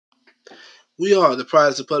We are the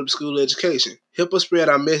products of public school education. Help us spread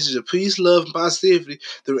our message of peace, love, and positivity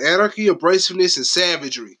through anarchy, abrasiveness, and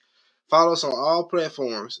savagery. Follow us on all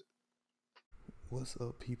platforms. What's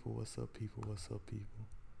up, people? What's up, people? What's up, people?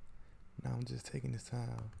 Now I'm just taking this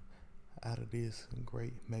time out of this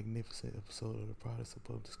great, magnificent episode of the Products of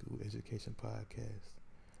Public School Education podcast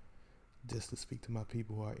just to speak to my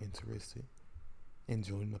people who are interested in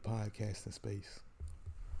joining the podcasting space.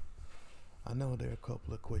 I know there are a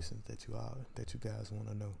couple of questions that you guys want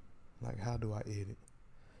to know, like how do I edit?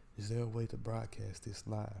 Is there a way to broadcast this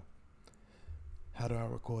live? How do I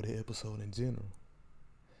record an episode in general?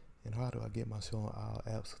 And how do I get my show on all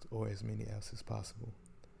apps or as many apps as possible?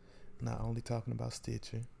 Not only talking about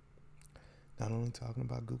Stitcher, not only talking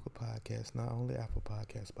about Google Podcasts, not only Apple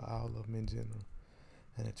Podcasts, but all of them in general.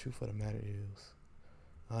 And the truth of the matter is,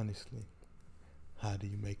 honestly, how do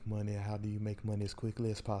you make money? How do you make money as quickly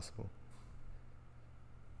as possible?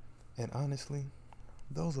 And honestly,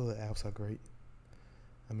 those other apps are great.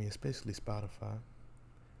 I mean, especially Spotify.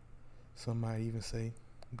 Some might even say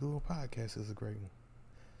Google Podcasts is a great one.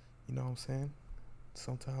 You know what I'm saying?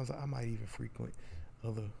 Sometimes I might even frequent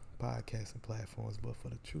other podcasting platforms, but for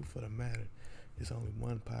the truth of the matter, there's only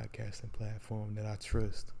one podcasting platform that I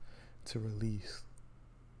trust to release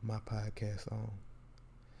my podcast on,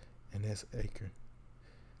 and that's Anchor.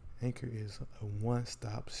 Anchor is a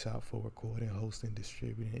one-stop shop for recording, hosting,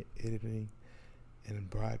 distributing, editing, and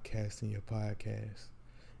broadcasting your podcast.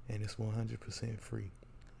 And it's 100% free.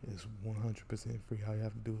 It's 100% free. All you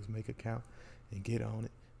have to do is make an account and get on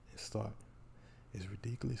it and start. It's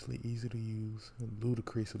ridiculously easy to use,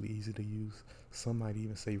 ludicrously easy to use. Some might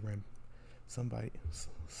even say somebody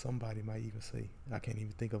might even say, I can't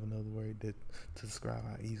even think of another word to describe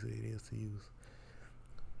how easy it is to use.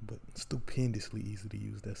 But stupendously easy to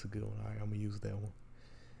use. That's a good one. All right, I'm going to use that one.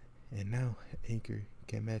 And now Anchor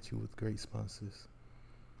can match you with great sponsors.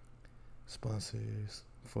 Sponsors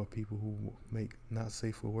for people who make not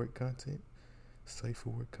safe for work content, safe for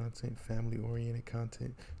work content, family-oriented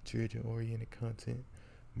content, children-oriented content,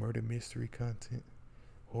 murder mystery content,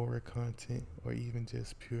 horror content, or even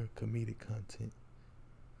just pure comedic content.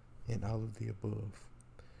 And all of the above.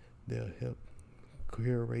 They'll help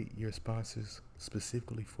curate your sponsors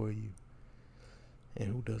specifically for you. And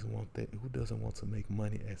who doesn't want that? Who doesn't want to make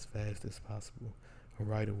money as fast as possible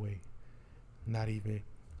right away? Not even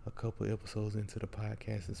a couple episodes into the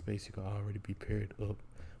podcasting space, you can already be paired up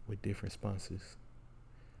with different sponsors.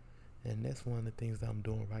 And that's one of the things that I'm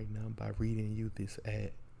doing right now by reading you this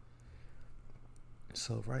ad.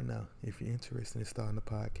 So right now, if you're interested in starting a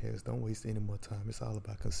podcast, don't waste any more time. It's all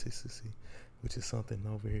about consistency, which is something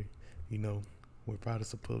over here, we're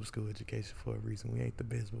products of public school education for a reason. We ain't the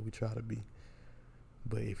best, but we try to be.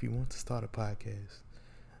 But if you want to start a podcast,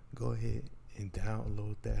 go ahead and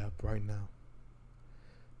download the app right now.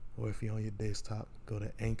 Or if you're on your desktop, go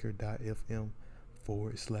to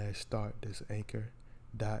anchor.fm/start. That's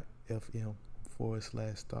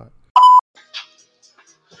anchor.fm/start.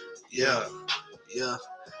 Yeah.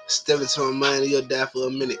 Step into my mind and you'll die for a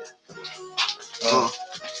minute.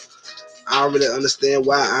 I don't really understand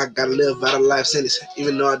why I gotta live out a life sentence.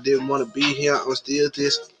 Even though I didn't want to be here, I'm still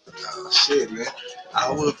this. Shit, man.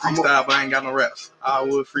 I would freestyle, but I ain't got no raps. I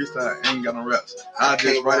would freestyle, ain't got no raps. I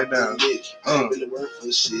just write it down. I ain't really work for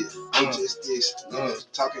shit. I'm just this.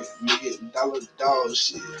 Talking $1,000,000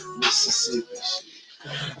 shit. Mississippi shit.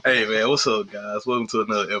 Hey man, what's up guys? Welcome to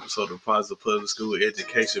another episode of Positive Public School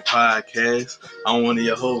Education Podcast. I'm one of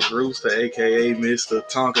your hosts, Rooster, aka Mr.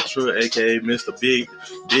 Tonka Truck, aka Mr. Big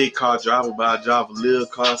Car Driver, by I drive a little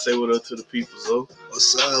car. Say what up to the people, Zo.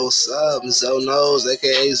 What's up? Zo knows,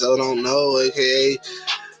 aka Zo don't know, aka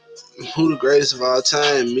who the greatest of all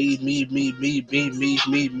time? Me, and me.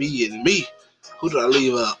 Who did I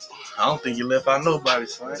leave out? I don't think you left out nobody,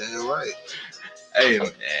 son. Damn right. Hey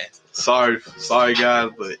man, sorry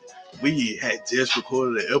guys, but we had just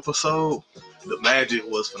recorded an episode. The magic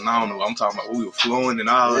was phenomenal. I'm talking about we were flowing and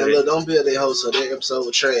all that. Look, don't build that host, so that episode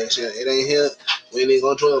was trash. It ain't here. We ain't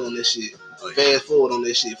gonna dwell on this shit. Fast forward on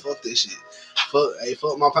this shit. Fuck this shit.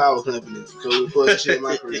 Fuck my power company. Because we put this shit in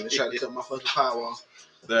my career and try to cut my fucking power off.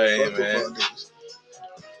 Dang, man.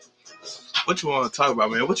 What you want to talk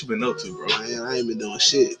about, man? What you been up to, bro? Man, I ain't been doing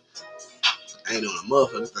shit. I ain't doing a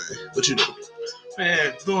motherfucking thing. What you doing?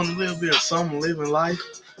 Man, doing a little bit of something, living life.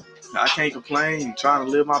 I can't complain. Trying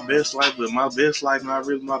to live my best life, but my best life not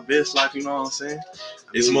really my best life, you know what I'm saying?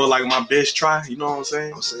 It's more like my best try, you know what I'm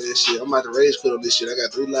saying? I'm saying shit. I'm about to rage quit on this shit. I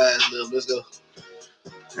got 3 lives left. Let's go.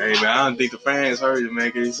 Hey, man, I don't think the fans heard you,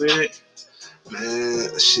 man. Can you see it?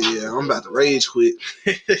 Man, shit, I'm about to rage quit.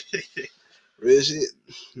 Real shit.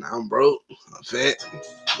 Now I'm broke. I'm fat. I'm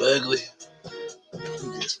ugly.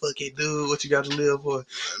 just fucking do what you got to live for.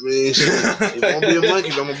 I mean, shit, it won't be a monkey,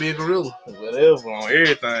 but I'm gonna be a gorilla. Whatever on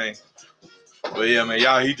everything. But yeah, man,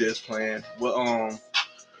 y'all, he just playing. Well,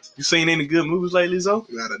 you seen any good movies lately, Zoe?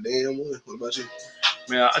 Not a damn one. What about you?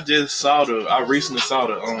 Man, I recently saw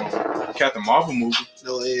the Captain Marvel movie.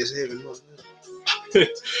 No ass heaven.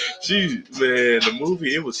 The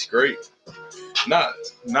movie, it was great. Not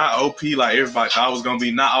OP like everybody thought it was gonna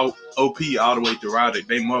be. Not OP all the way throughout it.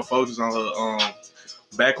 They more focused on her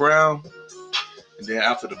background, and then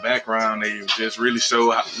after the background, they just really show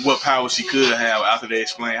what power she could have after they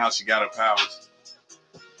explain how she got her powers.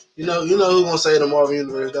 You know who gonna say the Marvel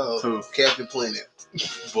Universe, dog? Who? Captain Planet.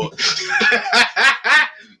 But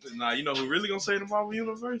nah, you know who really gonna say the Marvel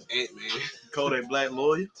Universe? Ant-Man. Kodak Black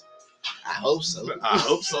lawyer. I hope so. I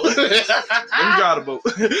hope so. Let me drive the boat.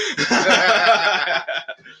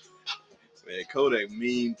 Man, Kodak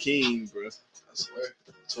meme king, bro. I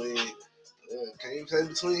swear. Can't even say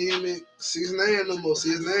between him and 6ix9ine no more.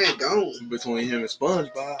 6ix9ine gone. Between him and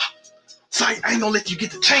SpongeBob. Sight, I ain't gonna let you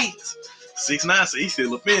get the chance. 6ix9ine said he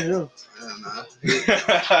still up in here. Nah. He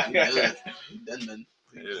done. He done.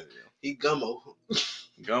 Yeah. He gummo.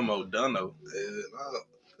 Gummo Dunno. Nah.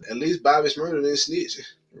 At least Bobby Smurder didn't snitch.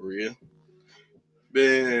 Real.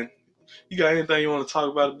 Man, you got anything you want to talk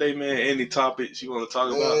about today, man? Any topics you want to talk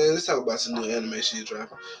about? Let's talk about some new anime shit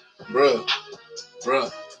dropping. Bruh.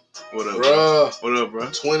 What up, Bruh. What up, bro?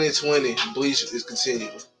 2020 Bleach is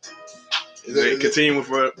continuing. They continue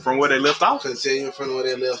from where they left off? Continuing from where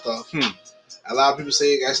they left off. A lot of people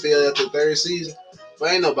say it got stale after the 3rd season,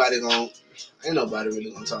 but ain't nobody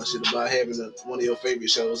really gonna talk shit about having one of your favorite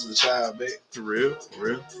shows as a child back. Real.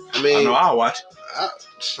 I mean, I know I'll watch it.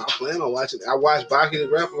 I plan on watching it. I watched Baki the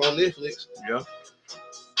Grappler on Netflix. Yeah.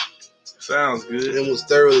 Sounds good. And was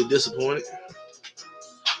thoroughly disappointed.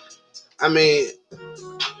 I mean,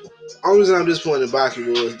 only reason I'm disappointed in Baki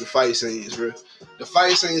was the fight scenes, bro. The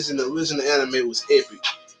fight scenes in the original anime was epic.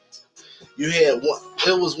 You had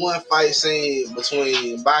one fight scene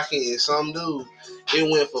between Baki and some dude. It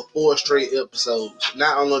went for 4 straight episodes.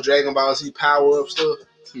 Not on no Dragon Ball Z power up stuff.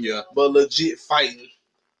 Yeah. But legit fighting.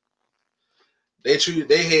 They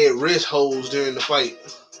had wrist holds during the fight.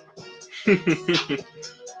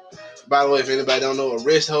 By the way, if anybody don't know what a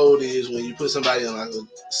wrist hold is, when you put somebody in like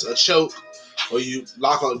a choke or you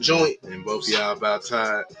lock on a joint and both y'all about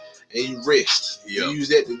tired and you rest. Yep. You use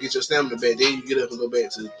that to get your stamina back. Then you get up and go back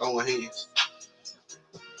to throwing hands.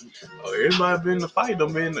 Oh, everybody been in the fight. Been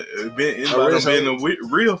in a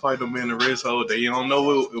real fight. Been in a wrist hold. They don't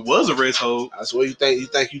know it was a wrist hold. I swear you think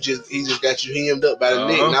he just got you hemmed up by the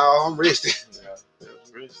neck. No, I'm resting. Yeah,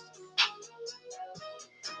 wrist.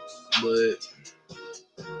 But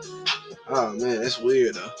oh man, that's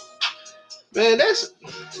weird though. Man,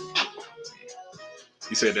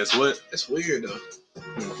 You said that's what? That's weird though.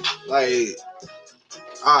 Like,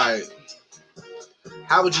 alright.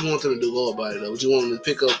 How would you want them to go about it though? Would you want them to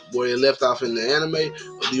pick up where they left off in the anime?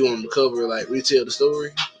 Or do you want them to cover, like, retell the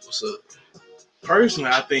story? What's up? Personally,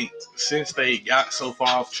 I think since they got so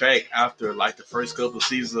far off track after like the first couple of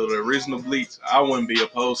seasons of the original Bleach, I wouldn't be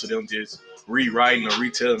opposed to them just rewriting or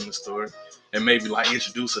retelling the story and maybe like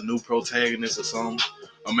introduce a new protagonist or something,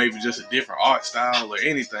 or maybe just a different art style or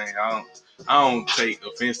anything. I don't take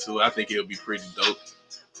offense to it. I think it'll be pretty dope.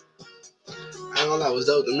 I ain't gonna lie, what's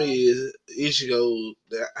dope to me is Ichigo,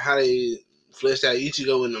 how they fleshed out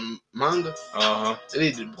Ichigo in the manga. They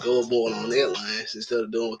need to go more on that line instead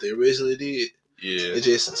of doing what they originally did. Yeah. And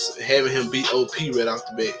just having him beat OP right off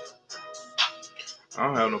the bat. I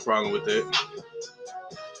don't have no problem with that.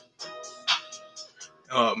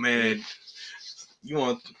 Oh man,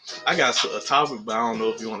 I got a topic, but I don't know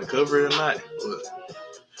if you want to cover it or not.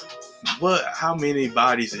 But how many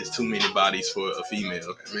bodies is too many bodies for a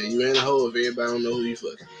female? Man, you ain't a hoe if everybody don't know who you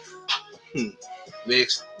fucking.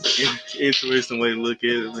 Next. Interesting way to look at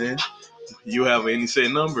it, man. You have any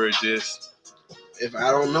set number or just... If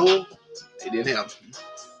I don't know them, it didn't happen.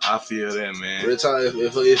 I feel that, man. Real talk,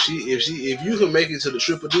 if you can make it to the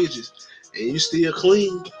triple digits and you still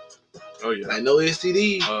clean, oh yeah, like no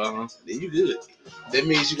STD, then you good. That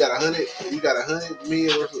means you got 100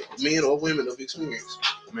 men or women of experience.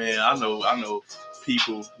 Man, I know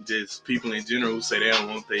people in general who say they don't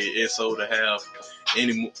want their SO to have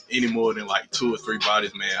any more than like 2 or 3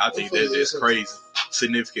 bodies, man. I think that's just crazy.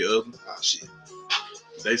 Significant other. Oh shit.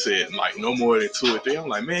 They said like no more than 2 or 3. I'm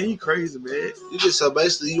like, man, you crazy, man. You just so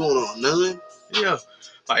basically you want a nun? Yeah.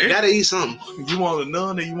 Like, you gotta eat something. You want a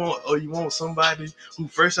nun or you want somebody who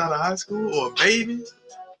fresh out of high school or a baby?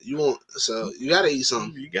 You gotta eat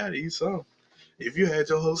something. You gotta eat something. If you had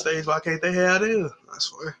your whole stage, why can't they have this? I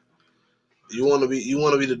swear. You want to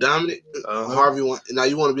be the dominant. Harvey now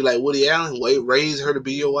you want to be like Woody Allen. Raise her to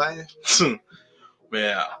be your wife.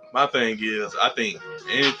 Man, my thing is, I think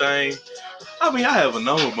anything. I mean, I have a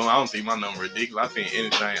number, but I don't think my number ridiculous. I think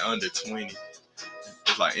anything under 20.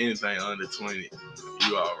 It's like anything under 20,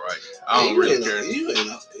 you all right. I don't really care. You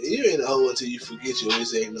ain't a hoe until you forget your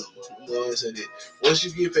exact number. I'm going to say that. Once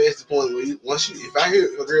you get past the point where if I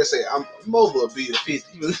hear a girl say I'm over a bill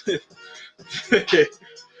 50.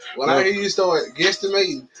 When I hear you start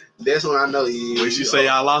guesstimating, that's when I know you. When she say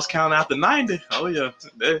I lost count after 90, oh yeah.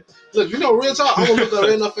 Look, real talk. I'm gonna look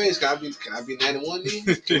her in her face. Can I be 91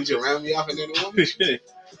 then? Can you just round me off at 91?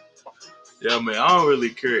 Yeah, man, I don't really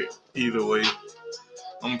care either way.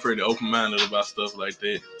 I'm pretty open-minded about stuff like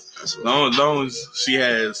that. As long as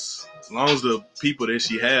the people that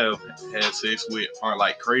she had sex with aren't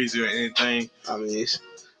like crazy or anything. I mean,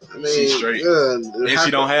 she's straight. And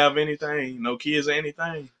she don't have anything, no kids or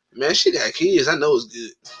anything. Man, she got kids. I know it's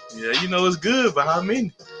good. Yeah, you know it's good, but how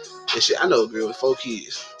many? And shit, I know a girl with 4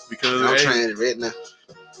 kids. Because I'm trying it right now.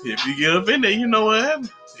 If you get up in there, you know what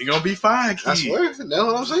happened. You're gonna be 5 kids. I swear, that's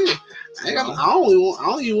what I'm saying. I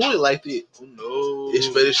don't even want it like that. No.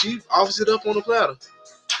 But if she offers it up on the platter,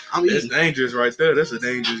 I'm eating. That's dangerous right there. That's a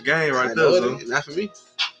dangerous game right there. So. Not for me.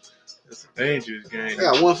 That's a dangerous game. I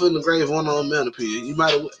got one foot in the grave, one on the mantelpiece.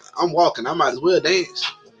 I'm walking. I might as well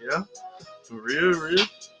dance. Yeah. Real.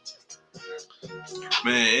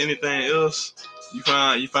 Man, anything else you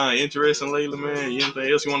find interesting lately, man?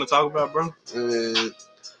 Anything else you want to talk about, bro?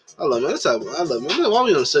 I love man. Why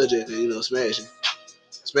we on the subject of,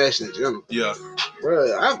 smashing in general? Yeah.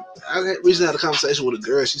 Bro, I recently had a conversation with a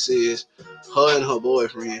girl. She says her and her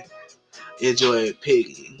boyfriend enjoyed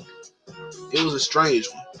pegging. It was a strange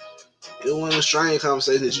one. It wasn't a strange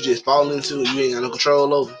conversation that you just fall into and you ain't got no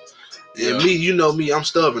control over. And me, you know me, I'm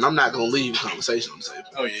stubborn. I'm not going to leave a conversation on the table.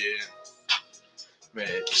 Oh, yeah. Man.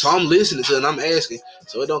 So I'm listening to it and I'm asking,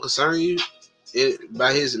 so it don't concern you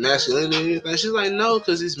by his masculinity or anything? She's like, no,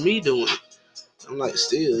 because it's me doing it. I'm like,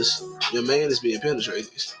 still, your man is being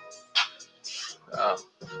penetrated.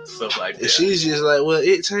 Stuff like that. And she's just like, well,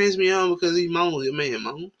 it turns me on because he moans. Your man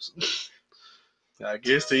moans. I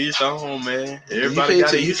guess to each their own, man. Everybody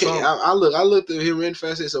got to eat something. I looked at him really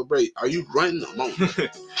fast and said, so, Bray, are you grunting or moaning?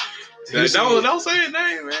 Don't say his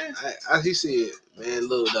name, man. He said, man,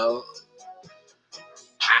 look, dog.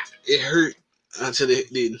 It hurt until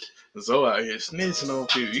it didn't. So out here snitching on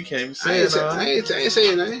people. You can't even say it. I ain't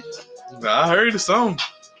saying that. I heard the song.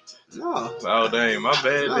 No. Oh, dang. My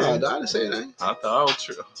bad. No, I didn't say that. I thought I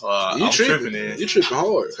was tripping then. You tripping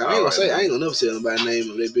hard. I ain't gonna never say nobody's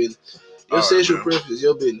name of their business. Your sexual preference is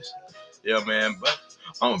your business. Yeah, man. But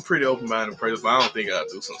I'm a pretty open-minded person, but I don't think I'll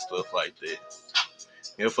do some stuff like that.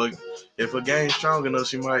 If a game's strong enough,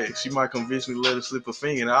 she might convince me to let her slip a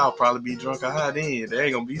finger, and I'll probably be drunk or high then. They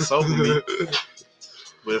ain't gonna be sober me.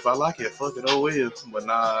 But if I like it, fuck it, oh well. But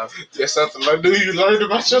nah. That's something new you learned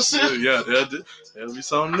about yourself. Yeah, that'll be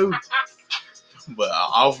something new. But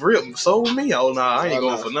off rip, so with me. Oh nah, I ain't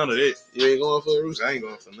going for none of that. You ain't going for a rooster? I ain't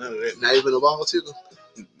going for none of that. Not even a ball tickle?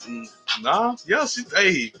 Nah, yeah,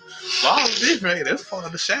 ball different. Hey, that's part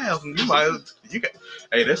of the shaft.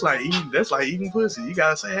 That's like eating pussy. You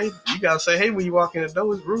gotta say hey when you walk in the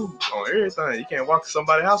door. It's rude on everything. You can't walk to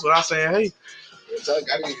somebody's house without saying hey. I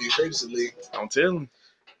gotta give you a courtesy league. I'm telling you.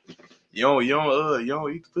 You don't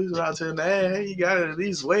eat the pussy without telling the ass, hey, you gotta at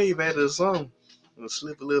least wave at it or something. Or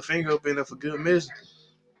slip a little finger up in there for good measure.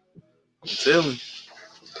 I'm telling you.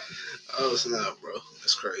 Oh snap, bro.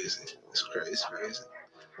 That's crazy. It's crazy.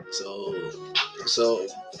 So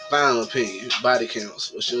final opinion, body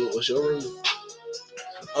counts. What's your rule?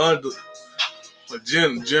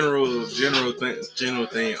 General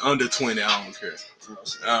thing. Under 20, I don't care.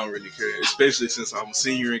 I don't really care, especially since I'm a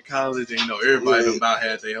senior in college and everybody about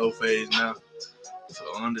had their whole phase now.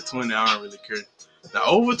 So under 20, I don't really care. Now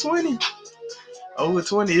over 20,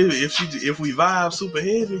 if we vibe super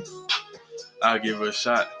heavy, I'll give her a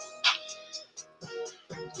shot.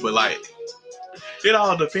 But it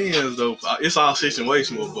all depends though. It's all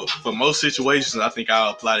situational, but for most situations, I think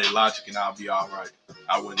I'll apply that logic and I'll be all right.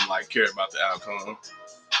 I wouldn't care about the outcome.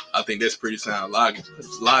 I think that's pretty sound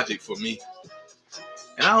logic for me.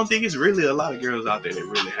 And I don't think it's really a lot of girls out there that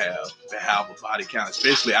really have a body count,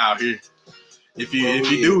 especially out here. If you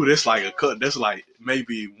do, that's like a cut. That's like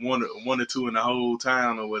maybe one or two in the whole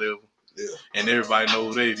town or whatever. Yeah. And everybody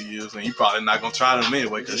knows who they is, and you probably not gonna try them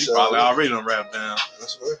anyway because you probably already done wrapped down.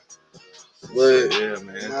 That's right. But yeah,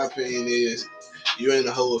 man. My opinion is you ain't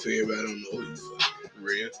a hoe if everybody don't know who you fucking.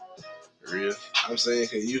 Real. I'm saying,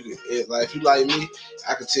 cause you can, if you like me,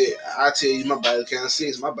 I tell you my body count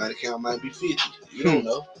 6, my body count might be 50. You don't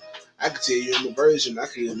know. I could tell you I'm a virgin. I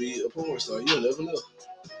could be a porn star. You'll never know. You know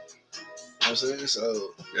what I'm saying?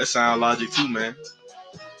 So that sound logic too, man.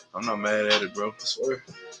 I'm not mad at it, bro. I swear.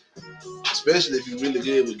 Especially if you're really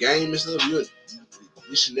good with game and stuff, you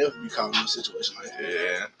should never be caught in a situation like that.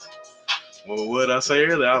 Yeah. Well, what I say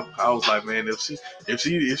earlier, I was like, man, if she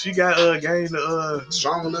got a game to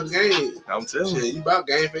Strong enough game. I'm telling you, Shit, you about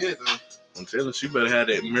game for anything. I'm telling you, she better have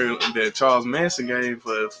that Charles Manson game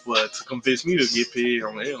for to convince me to get paid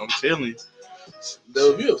on that. I'm telling you.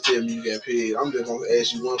 Though, if you ever tell me you got paid, I'm just gonna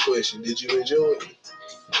ask you one question: did you enjoy it?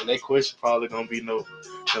 And that question probably gonna be no,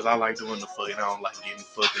 because I like doing the fucking. I don't like getting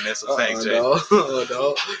fucked, and that's a fact, Jay.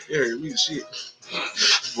 Dog. You heard me shit.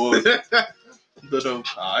 Boy, all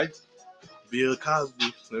right. Bill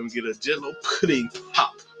Cosby, let me get a Jello pudding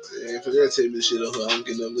pop. Yeah, if you're gonna take me this shit up, I'm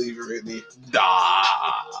getting up leaving right now. Da.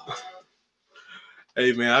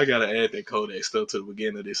 Hey man, I gotta add that Kodak stuff to the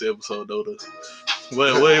beginning of this episode, though.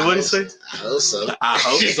 What he say? I hope so. I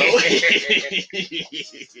hope so.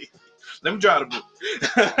 Let me try the book.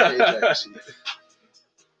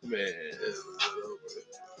 Man.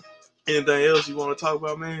 Anything else you want to talk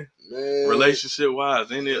about, man? Relationship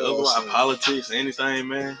wise, any otherwise, politics, anything,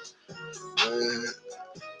 man. Man,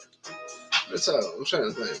 that's how I'm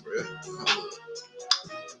trying to think, bro.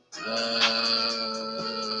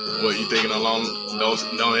 What you thinking along?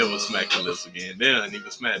 Don't ever smack the lips again. They don't even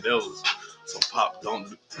smack. That was some pop.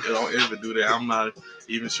 Don't ever do that. I'm not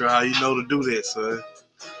even sure how you know to do that, son.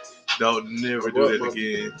 Don't never do that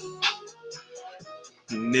again.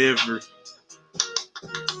 Never.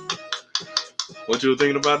 What you were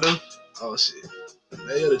thinking about though? Oh shit.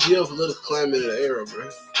 They the geopolitical climate of the era, bro.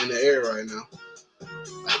 In the era right now.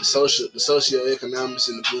 Like the socioeconomics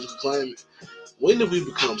and the political climate. When did we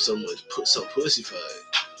become so pussyfied?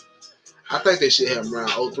 I think they should have around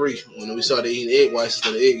 03 when we started eating egg whites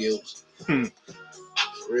instead of egg yolks.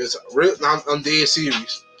 Real, I'm dead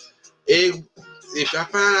serious. If I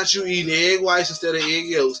find out you eating egg whites instead of egg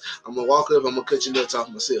yolks, I'm gonna walk up. I'm gonna cut your nuts off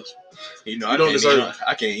myself. You know,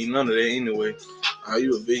 I can't eat none of that anyway. Are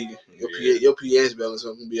you a vegan? Your pH balance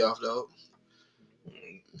gonna be off, dog.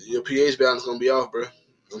 Your pH balance gonna be off, bro.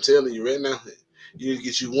 I'm telling you right now. You need to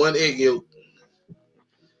get you one egg yolk.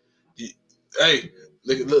 Hey,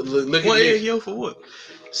 look one at egg yolk for what?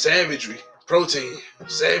 Savagery, protein,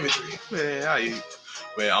 savagery. Man, I eat.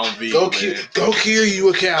 Man, I'm vegan. Go kill you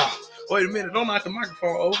a cow. Wait a minute, don't knock the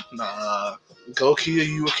microphone over. Nah. Go kill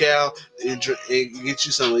you a cow and get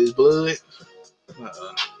you some of his blood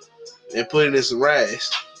and put it in some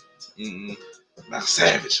rice. Now,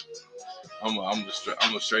 savage. I'm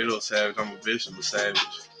a straight up savage. I'm a vegetable savage.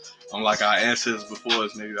 I'm like our ancestors before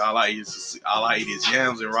us, nigga. I like these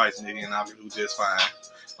yams and rice, nigga, and I'll do just fine.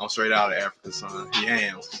 I'm straight out of Africa, son.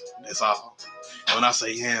 Yams. That's all. And when I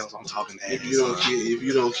say yams, I'm talking that. If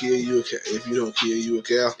you don't kill you a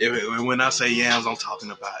cow. When I say yams, I'm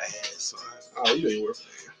talking about ass, son. Oh, you ain't worth it.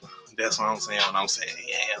 That's what I'm saying when I'm saying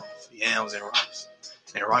yams and rice.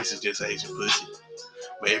 And rice is just Asian pussy,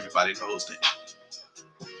 but everybody knows that.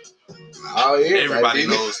 Oh, everybody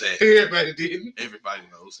knows that. Everybody didn't. Everybody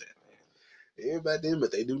knows that, man. Everybody didn't,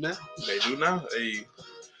 but they do now. They do now. Hey.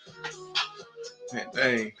 Man,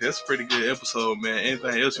 dang, that's a pretty good episode, man.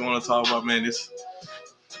 Anything else you want to talk about, man? Just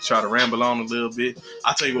try to ramble on a little bit.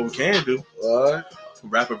 I'll tell you what we can do. All right.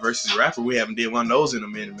 Rapper versus rapper. We haven't did one of those in a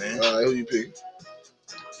minute, man. All right, who you pick?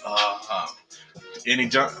 Any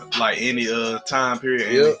time period,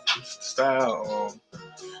 any style.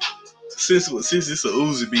 Since it's a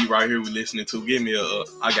Uzi beat right here we listening to, give me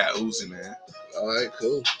I got Uzi, man. All right,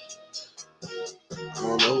 cool. I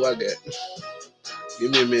don't know who I got.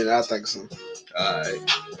 Give me a minute, I'll think of something. All right.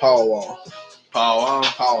 Paul Wall.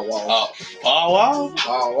 Paul Wall?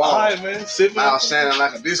 All right, man. Sit back. I was sounding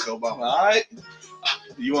like a disco ball. All right.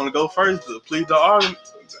 You want to go first? Please don't argue.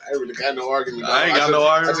 I ain't really got no argument. I ain't got no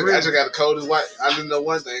argument. I just got the coldest white. I didn't know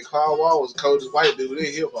one thing. Paul Wall was the coldest white dude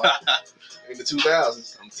in hip hop in the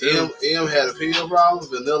 2000s. M had a pill problem.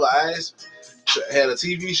 Vanilla Ice had a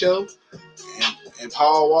TV show, and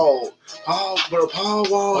Paul Wall. Paul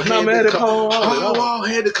Wall. I'm not mad at Paul Wall. Paul Wall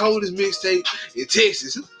had the coldest mixtape in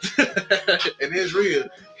Texas, and it's real.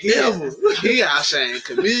 He outshined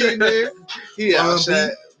Chameleon there. He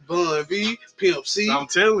outshined Bun B, Pimp C. I'm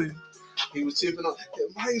telling you. He was tipping on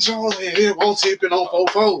Mike Jones and him on tipping on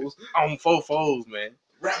 4-4s. On 4-4s, man.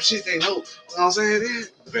 Rap shit they know. You know what I'm saying?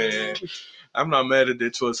 Man, I'm not mad at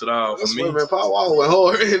that choice at all. That's for me, man, Paul Wall went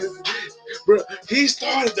hard. Bro, he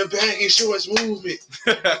started the baggy shorts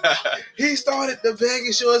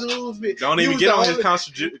movement. Don't even get on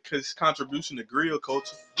his contribution to grill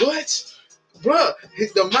culture. What? Bruh,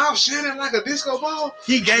 the mouth shining like a disco ball.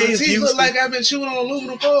 He gave His teeth Houston. look like I've been chewing on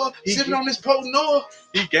aluminum foil, sipping on this potent oil.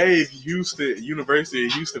 He gave Houston University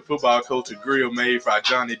of Houston football coach a grill made by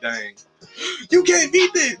Johnny Dang. You can't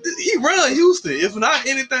beat that. He run Houston. If not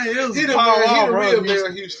anything else, He the real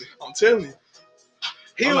Mayor Houston. I'm telling you.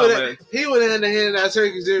 He would have had to hand out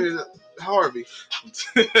turkeys during Harvey.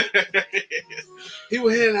 He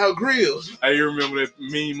was handing out grills. I remember that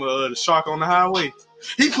meme of the shark on the highway.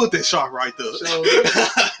 He put that shark right there. So,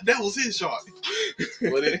 that was his shark.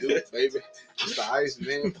 What it do, baby? It's the ice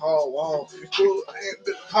man, Paul Wall.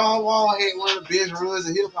 Paul Wall had one of the best runs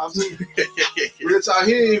in hip hop too. Real talk,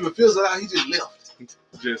 he didn't even fizzle out. He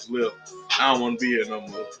just left. I don't want to be here no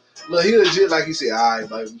more. Look, he legit, like he said, all right,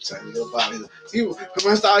 baby, I'm trying to go by here. He was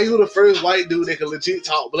the first white dude that could legit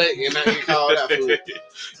talk black and not get called out for it.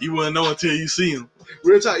 You wouldn't know until you see him.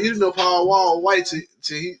 Real talk, you didn't know Paul Wall white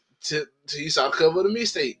till you saw the cover of the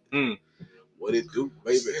mixtape. What it do,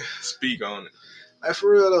 baby? Speak on it. Like,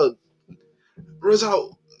 for real though, real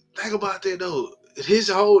talk, think about that though.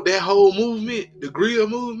 That whole movement, the grill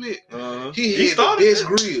movement, he had the best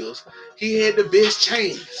grills. He had the best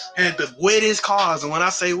chains. Had the wettest cars, and when I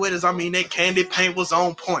say wettest, I mean that candy paint was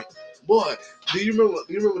on point. Boy, do you remember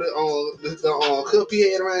the cup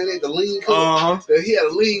he had around there, the lean cup? He had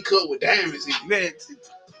a lean cup with diamonds in it. Man,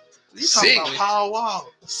 you talking about Paul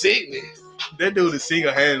Wall? Sickening. That dude is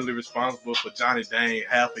single-handedly responsible for Johnny Dang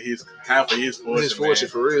half of his fortune. His fortune,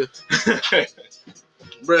 for real.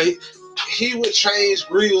 Bro, he would change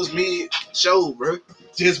grills mid-show, bro.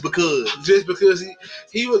 Just because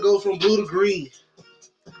he would go from blue to green.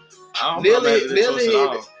 Nelly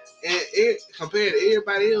and compared to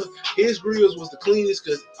everybody else, his grills was the cleanest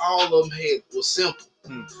because all of them was simple.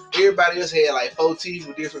 Everybody else had like 4 teeth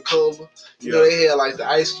with different color. You know, they had like the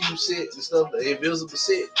Ice Cube set and stuff, the Invisible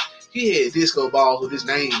set. He had disco balls with his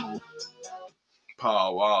name on.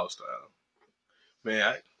 Paul Wall style.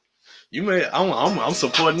 Man, I'm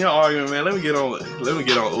supporting your argument, man. Let me get on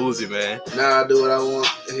Uzi, man. Nah, I do what I want.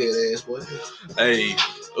 Head ass boy. Hey,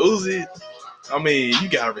 Uzi. I mean, you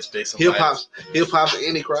gotta respect somebody. Hip hop's an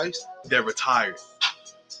antichrist. That retired.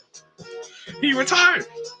 He retired.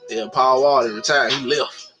 Yeah, Paul Wall retired. He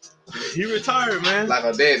left. He retired, man. Like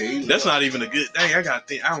a daddy. That's not even a good thing. I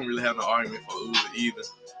don't really have no argument for Uzi either.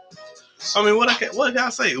 I mean, what can I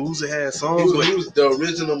say? Uzi had songs. He was the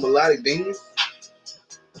original melodic demon.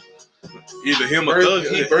 Either him or Thug.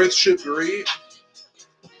 He birthed Trippie Redd.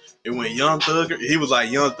 It went Young Thug. He was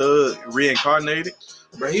like Young Thug reincarnated.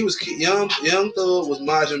 Bro, he was Young Thug was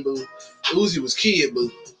Majin Buu. Uzi was Kid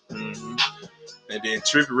Buu. Mm-hmm. And then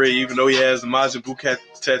Trippie Redd, even though he has the Majin Buu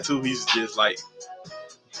tattoo, he's just like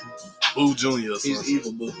Buu Jr. or something. He's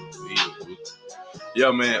Evil Buu.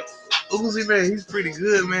 Yeah, man. Uzi, man, he's pretty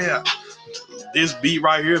good, man. This beat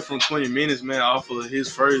right here from 20 Minutes, man, off of his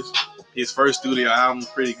first studio album,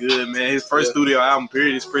 pretty good, man. His first studio album,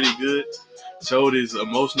 period, is pretty good. Showed his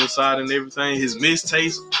emotional side and everything. His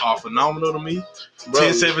mixtapes are phenomenal to me.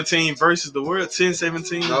 1017 versus the world.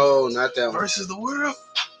 1017. No, not that one. Versus the world.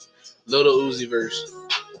 Little Uzi verse.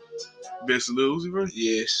 Best Lil Uzi verse?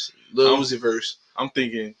 Yes. Lil Uzi verse. I'm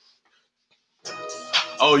thinking.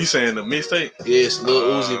 Oh, you saying the mixtape? Yes,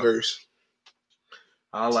 Lil Uzi verse.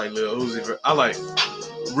 I like Lil Uzi verse. I like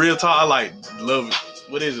real talk. I like Love.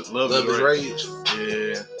 What is it? Love is Rage.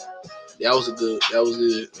 Yeah. That was good.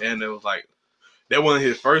 And it was like that wasn't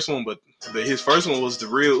his first one, but his first one was the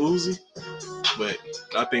real Uzi. But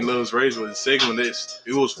I think Love is Rage was the second one.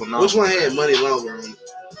 It was phenomenal. Which one had Money Longer on it?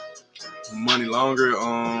 Money Longer.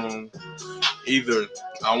 Either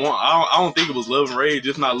I don't think it was Love and Rage.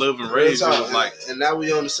 If not Love and Rage, it was like. And now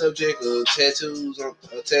we on the subject of tattoos.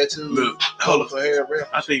 Look, hold up for hair wrap.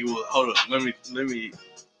 I think it was. Hold up. Let me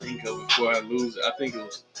think of it before I lose it. I think it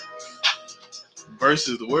was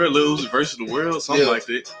Versus the World. Lose Versus the World. Something like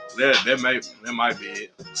that. That might be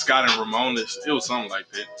it. Scott and Ramones. It was something like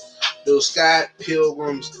that. It was Scott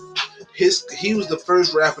Pilgrim's. He was the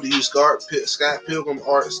first rapper to use Scott Pilgrim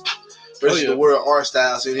arts. Versus the World art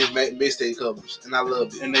styles in his mixtape covers, and I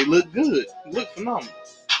loved it. And they look good, look phenomenal.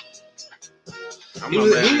 I'm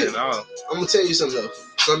gonna tell you something though.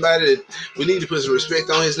 Somebody that we need to put some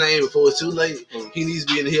respect on his name before it's too late. He needs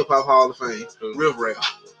to be in the Hip Hop Hall of Fame. Riff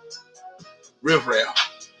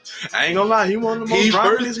Raff. I ain't gonna lie, he one of the most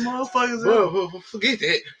rappingest motherfuckers. Bro, forget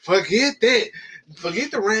that.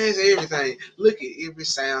 Forget the rants and everything. Look at every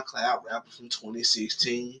SoundCloud rapper from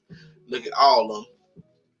 2016. Look at all of them.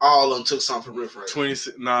 All of them took something from Riff Raff.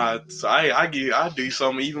 So I do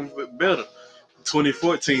something even better.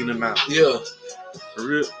 2014 and now. Yeah. For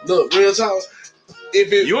real. Look, real talk.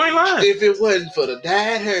 You ain't lying. If it wasn't for the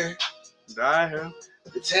dyed hair,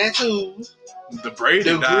 the tattoos, the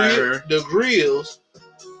braided dye hair, the grills,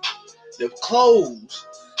 the clothes.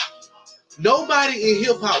 Nobody in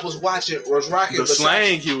hip hop was rocking the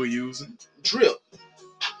slang he was using. Drip.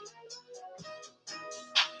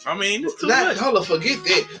 I mean, it's too Not much. hold on, forget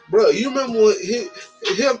that, bro. You remember when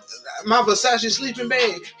my Versace sleeping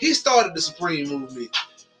bag? He started the Supreme movement.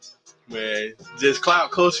 Man, just clout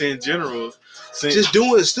culture in general. Just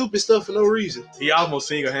doing stupid stuff for no reason. He almost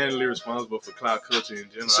single-handedly responsible for clout culture in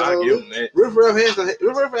general. So, I give him that. Riff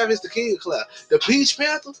Raff is the king of clout. The Peach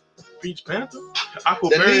Panther. Peach Panther?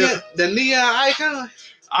 The neon icon.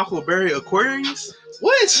 Aquaberry Aquarius?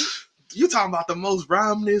 What? You talking about the most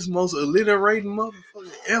rhymeless, most alliterating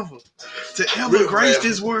motherfucker ever to ever grace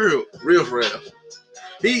this world. Riff Raff.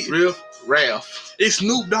 Riff Raff. It's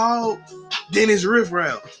Snoop Dogg, then it's Riff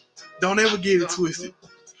Raff. Don't ever get it twisted.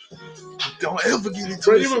 Don't ever get it twisted.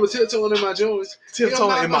 Bro, you remember tiptoeing in my Jordans?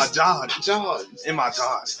 Tiptoeing in my Jordans. Jordans. In my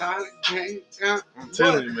Jordans. I'm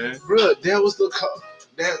telling you, man. Bro, that was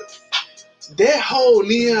that whole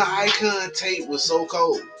neon icon tape was so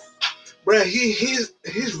cold. Bro, his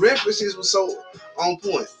references were so on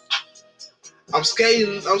point. I'm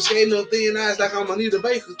skating on thin ice like I'm Anita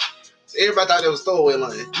Baker. Everybody thought that was throwaway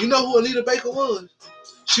line. You know who Anita Baker was?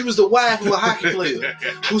 She was the wife of a hockey player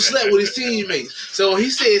who slept with his teammates. So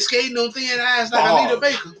he said skating on thin ice like Anita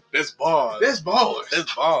Baker. That's bars. That's bars.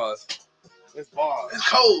 That's bars. That's bars. That's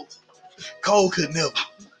cold. Cold could never.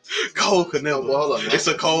 Cold could never. Hold on, it's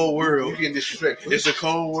a cold world. You getting disrespectful. It's a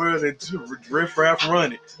cold world and Riff Raff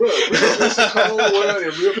run it. Bro, it's a cold world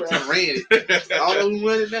and Riff Raff ran it. I don't know who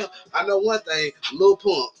run it now. I know one thing. Lil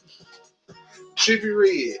Pump, Trippie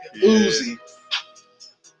Redd, Uzi,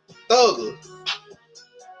 Thugger.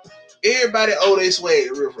 Everybody owe their swag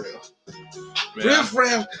to Riff Raff. Riff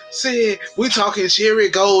Raff said, we talking cherry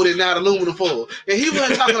gold and not aluminum foil. And he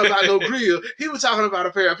wasn't talking about no grill. He was talking about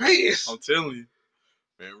a pair of pants. I'm telling you.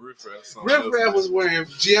 Man, Riff Raff was wearing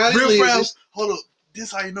Gianni Riff Raff, lenses. hold up.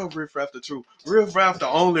 This how you know Riff Raff the truth. Riff Raff the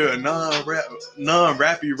only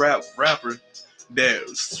non-rappy rapper that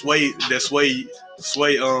Sway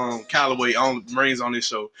Calloway brings on this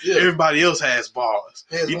show. Yeah. Everybody else has bars.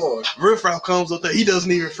 Riff Raff comes up there, he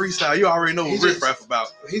doesn't even freestyle. You already know what Riff Raff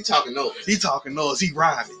about. He talking noise. He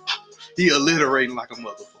rhyming. He alliterating like a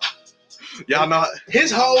motherfucker. Y'all know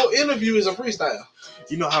his whole interview is a freestyle.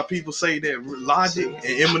 You know how people say that Logic and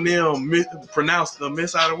Eminem pronounce the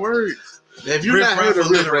miss out of words. Have you not heard of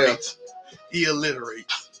Riff Raff? He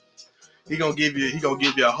alliterates. He gonna give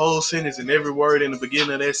you a whole sentence, and every word in the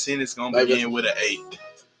beginning of that sentence gonna begin with an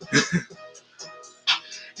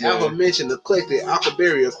A. Album mentioned eclectic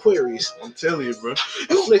Aquaberry Aquarius. I'm telling you, bro.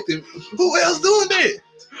 Who else doing that?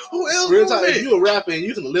 Who else doing that? If you a rapper and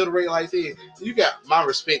you can alliterate like that, you got my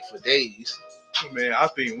respect for days. Man, I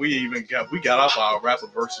think we got off our rapper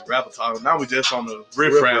versus rapper talk. Now we just on the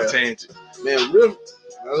Riff Raff tangent. Man, real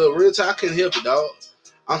talk, I couldn't help it, dog.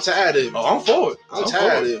 I'm tired of it. Oh, I'm for it. I'm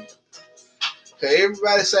tired of it. Okay,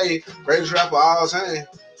 everybody say greatest rapper all time.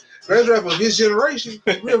 Greatest rapper of his generation,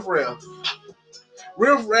 Riff Raff.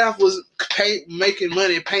 Riff Raff was making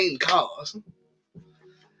money painting cars.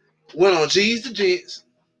 Went on G's to Gents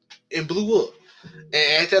and blew up.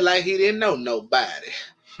 And acted like he didn't know nobody.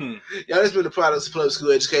 Y'all, this been the Products of Public School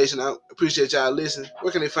Education. I appreciate y'all listening.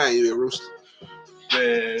 Where can they find you at, Rooster?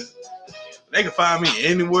 Man, they can find me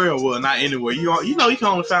anywhere. Well, not anywhere. You know you can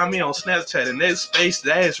only find me on Snapchat, and that's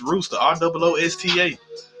Rooster, ROOSTA.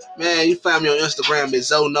 Man, you find me on Instagram at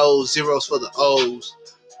Zo Knows, zeros for the O's.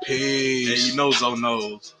 Peace. Yeah, you know Zo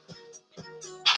Knows.